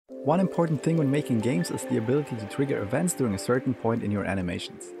One important thing when making games is the ability to trigger events during a certain point in your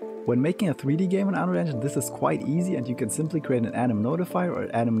animations. When making a 3D game in Unreal Engine, this is quite easy and you can simply create an anim notifier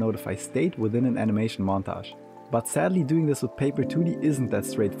or anim notify state within an animation montage. But sadly, doing this with Paper 2D isn't that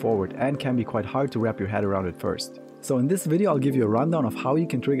straightforward and can be quite hard to wrap your head around at first. So in this video I'll give you a rundown of how you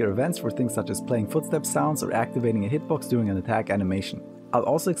can trigger events for things such as playing footstep sounds or activating a hitbox during an attack animation. I'll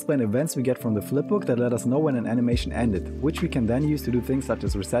also explain events we get from the flipbook that let us know when an animation ended, which we can then use to do things such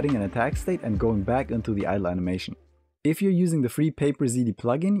as resetting an attack state and going back into the idle animation. If you're using the free PaperZD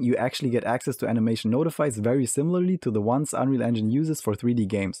plugin, you actually get access to animation notifies very similarly to the ones Unreal Engine uses for 3D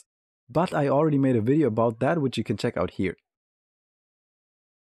games. But I already made a video about that, which you can check out here.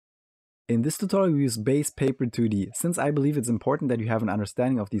 In this tutorial we use base Paper 2D, since I believe it's important that you have an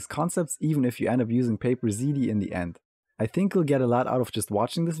understanding of these concepts even if you end up using PaperZD in the end. I think you'll get a lot out of just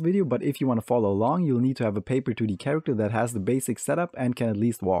watching this video, but if you want to follow along, you'll need to have a Paper 2D character that has the basic setup and can at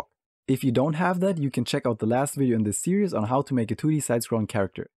least walk. If you don't have that, you can check out the last video in this series on how to make a 2D side-scrolling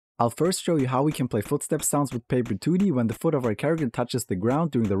character. I'll first show you how we can play footstep sounds with Paper 2D when the foot of our character touches the ground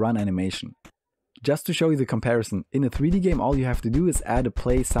during the run animation. Just to show you the comparison, in a 3D game all you have to do is add a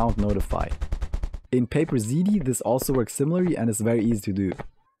play sound notify. In PaperZD this also works similarly and is very easy to do.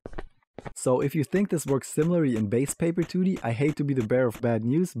 So if you think this works similarly in base Paper 2D, I hate to be the bearer of bad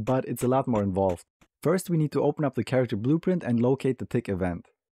news, but it's a lot more involved. First we need to open up the character blueprint and locate the tick event.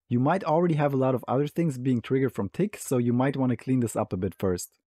 You might already have a lot of other things being triggered from tick, so you might want to clean this up a bit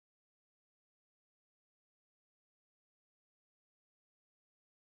first.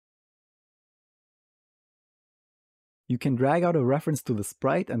 You can drag out a reference to the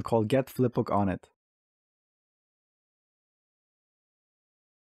sprite and call getFlipbook on it.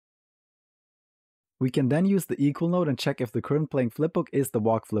 We can then use the equal node and check if the current playing flipbook is the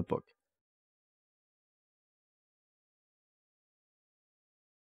walk flipbook.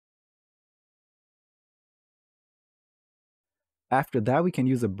 After that we can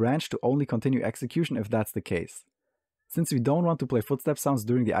use a branch to only continue execution if that's the case, since we don't want to play footstep sounds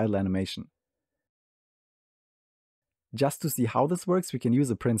during the idle animation. Just to see how this works, we can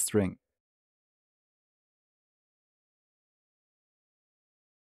use a print string.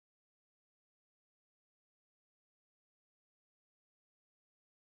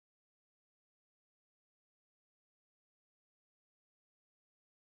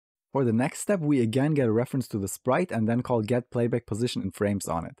 For the next step, we again get a reference to the sprite and then call getPlaybackPosition in frames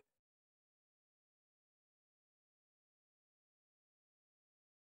on it.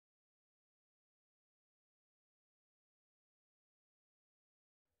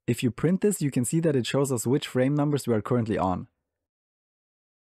 If you print this, you can see that it shows us which frame numbers we are currently on.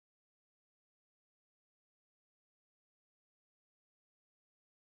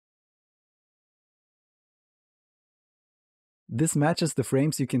 This matches the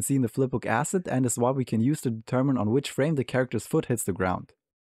frames you can see in the flipbook asset and is what we can use to determine on which frame the character's foot hits the ground.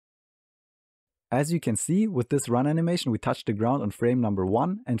 As you can see, with this run animation we touch the ground on frame number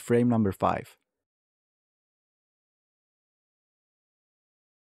 1 and frame number 5.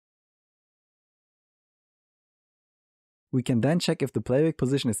 We can then check if the playback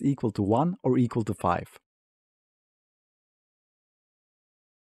position is equal to 1 or equal to 5.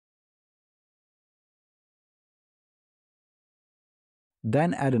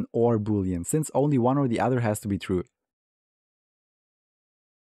 Then add an OR boolean, since only one or the other has to be true.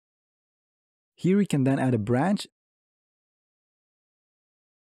 Here we can then add a branch,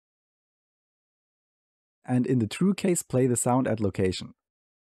 and in the true case play the sound at location.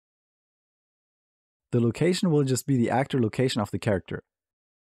 The location will just be the actor location of the character.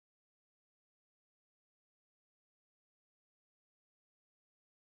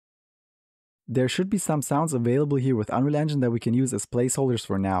 There should be some sounds available here with Unreal Engine that we can use as placeholders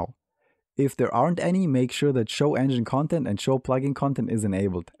for now. If there aren't any, make sure that Show Engine Content and Show Plugin Content is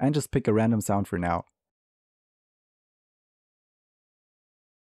enabled, and just pick a random sound for now.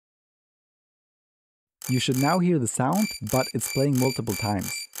 You should now hear the sound, but it's playing multiple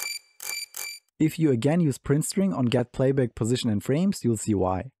times. If you again use print string on getPlaybackPosition in frames, you'll see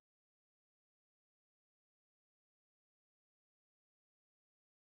why.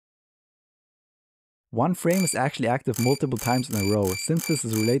 One frame is actually active multiple times in a row, since this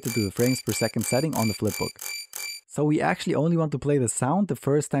is related to the frames per second setting on the flipbook. So we actually only want to play the sound the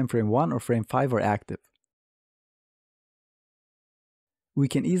first time frame 1 or frame 5 are active. We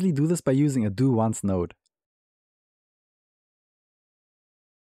can easily do this by using a do once node.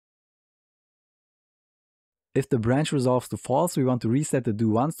 If the branch resolves to false, we want to reset the do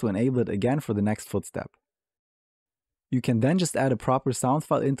once to enable it again for the next footstep. You can then just add a proper sound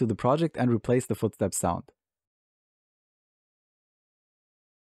file into the project and replace the footstep sound.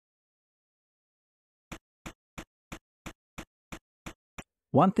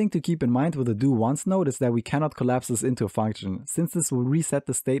 One thing to keep in mind with the do once node is that we cannot collapse this into a function, since this will reset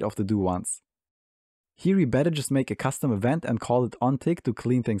the state of the do once. Here we better just make a custom event and call it onTick to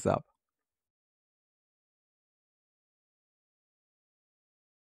clean things up.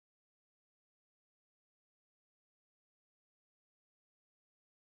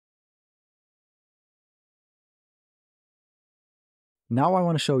 Now I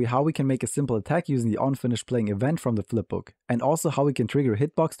want to show you how we can make a simple attack using the onFinishedPlaying event from the flipbook, and also how we can trigger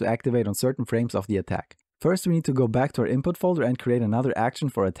Hitbox to activate on certain frames of the attack. First we need to go back to our input folder and create another action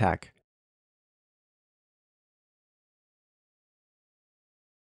for attack.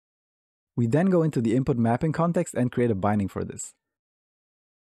 We then go into the input mapping context and create a binding for this.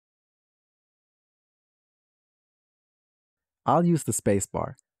 I'll use the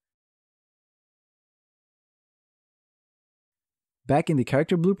spacebar. Back in the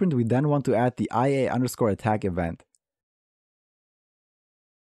character blueprint, we then want to add the IA_attack event.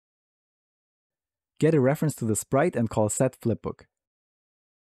 Get a reference to the sprite and call setFlipbook.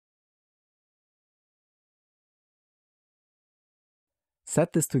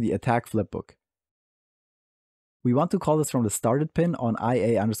 Set this to the attack flipbook. We want to call this from the started pin on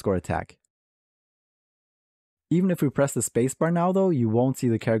IA_attack. Even if we press the spacebar now though, you won't see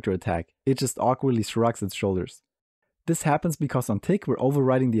the character attack. It just awkwardly shrugs its shoulders. This happens because on tick we're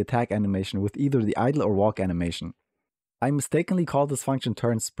overriding the attack animation with either the idle or walk animation. I mistakenly called this function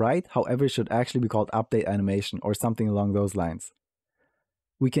turnSprite, however it should actually be called updateAnimation or something along those lines.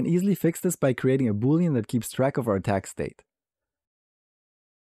 We can easily fix this by creating a boolean that keeps track of our attack state.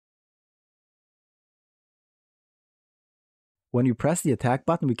 When you press the attack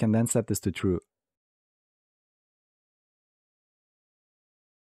button, we can then set this to true.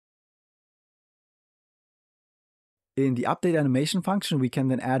 In the update animation function, we can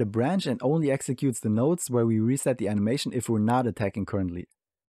then add a branch and only executes the nodes where we reset the animation if we're not attacking currently.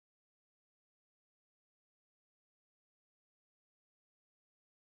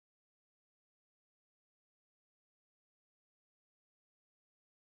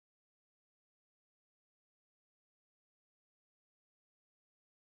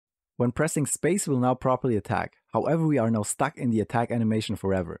 When pressing space, we'll now properly attack. However, we are now stuck in the attack animation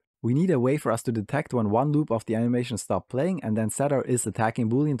forever. We need a way for us to detect when one loop of the animation stopped playing and then set our isAttacking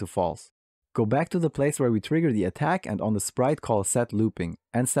boolean to false. Go back to the place where we trigger the attack and on the sprite call setLooping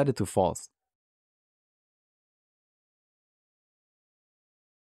and set it to false.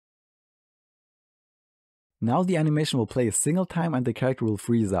 Now the animation will play a single time and the character will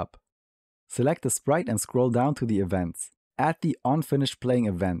freeze up. Select the sprite and scroll down to the events. Add the onFinishedPlaying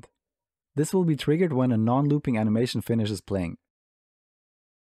event. This will be triggered when a non-looping animation finishes playing.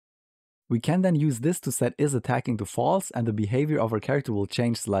 We can then use this to set isAttacking to false and the behavior of our character will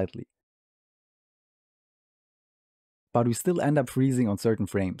change slightly. But we still end up freezing on certain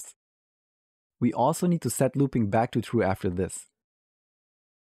frames. We also need to set looping back to true after this.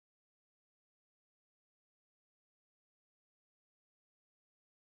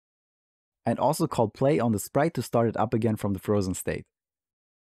 And also call play on the sprite to start it up again from the frozen state.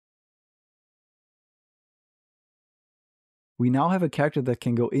 We now have a character that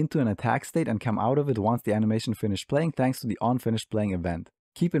can go into an attack state and come out of it once the animation finished playing thanks to the onFinishedPlaying event.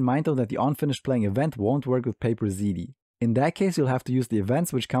 Keep in mind though that the onFinishedPlaying event won't work with PaperZD. In that case, you'll have to use the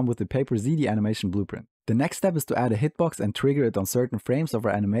events which come with the PaperZD animation blueprint. The next step is to add a hitbox and trigger it on certain frames of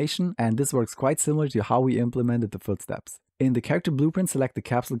our animation, and this works quite similar to how we implemented the footsteps. In the character blueprint, select the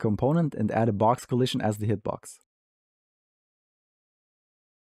capsule component and add a box collision as the hitbox.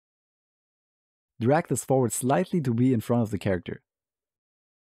 Drag this forward slightly to be in front of the character.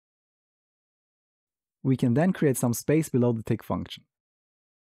 We can then create some space below the tick function.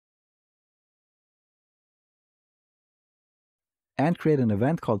 And create an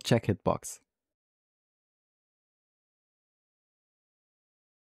event called checkHitbox.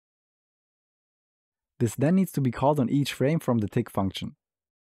 This then needs to be called on each frame from the tick function.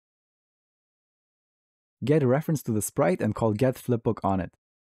 Get a reference to the sprite and call getFlipbook on it.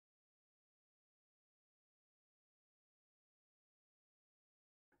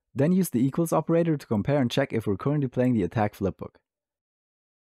 Then use the equals operator to compare and check if we're currently playing the attack flipbook.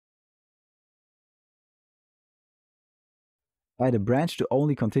 Add a branch to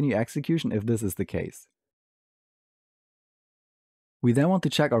only continue execution if this is the case. We then want to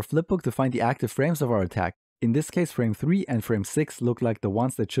check our flipbook to find the active frames of our attack. In this case, frame 3 and frame 6 look like the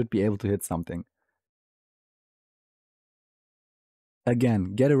ones that should be able to hit something.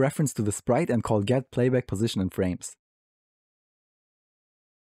 Again, get a reference to the sprite and call getPlaybackPosition in frames.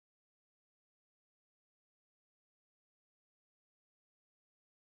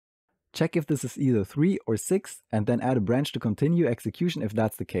 Check if this is either 3 or 6 and then add a branch to continue execution if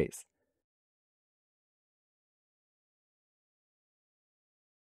that's the case.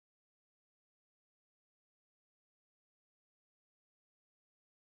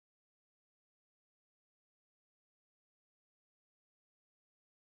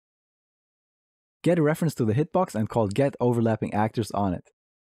 Get a reference to the hitbox and call get overlapping actors on it.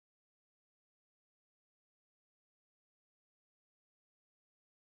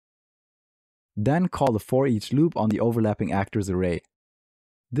 Then call the for each loop on the overlapping actors array.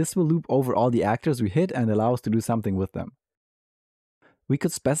 This will loop over all the actors we hit and allow us to do something with them. We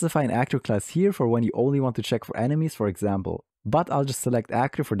could specify an actor class here for when you only want to check for enemies, for example, but I'll just select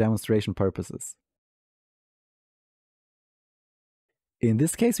actor for demonstration purposes. In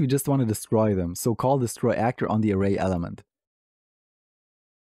this case, we just want to destroy them, so call destroy actor on the array element.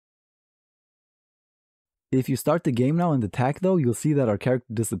 If you start the game now and attack though, you'll see that our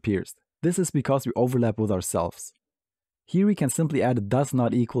character disappears. This is because we overlap with ourselves. Here we can simply add a does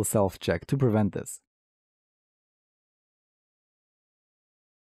not equal self check to prevent this.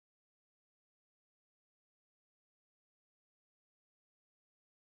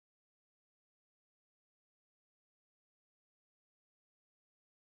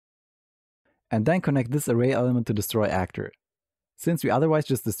 And then connect this array element to destroy actor, since we otherwise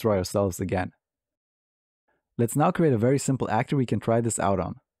just destroy ourselves again. Let's now create a very simple actor we can try this out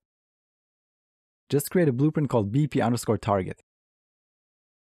on. Just create a blueprint called BP_target.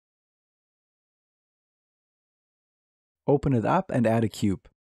 Open it up and add a cube.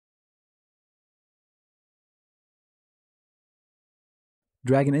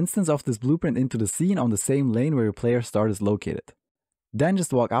 Drag an instance of this blueprint into the scene on the same lane where your player start is located. Then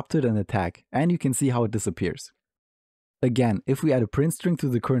just walk up to it and attack, and you can see how it disappears. Again, if we add a print string to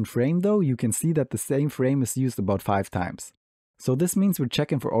the current frame though, you can see that the same frame is used about 5 times. So this means we're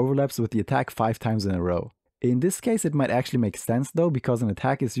checking for overlaps with the attack 5 times in a row. In this case it might actually make sense though, because an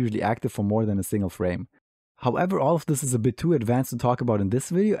attack is usually active for more than a single frame. However, all of this is a bit too advanced to talk about in this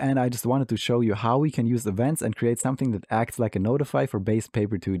video, and I just wanted to show you how we can use events and create something that acts like a notify for base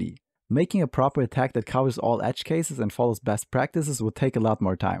paper 2D. Making a proper attack that covers all edge cases and follows best practices would take a lot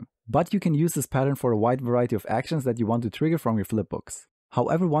more time. But you can use this pattern for a wide variety of actions that you want to trigger from your flipbooks.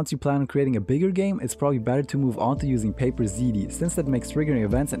 However, once you plan on creating a bigger game, it's probably better to move on to using paper ZD, since that makes triggering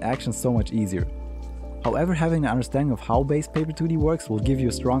events and actions so much easier. However, having an understanding of how base paper 2D works will give you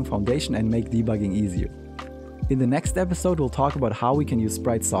a strong foundation and make debugging easier. In the next episode, we'll talk about how we can use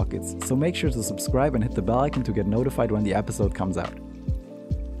sprite sockets, so make sure to subscribe and hit the bell icon to get notified when the episode comes out.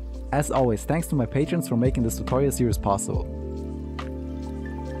 As always, thanks to my patrons for making this tutorial series possible.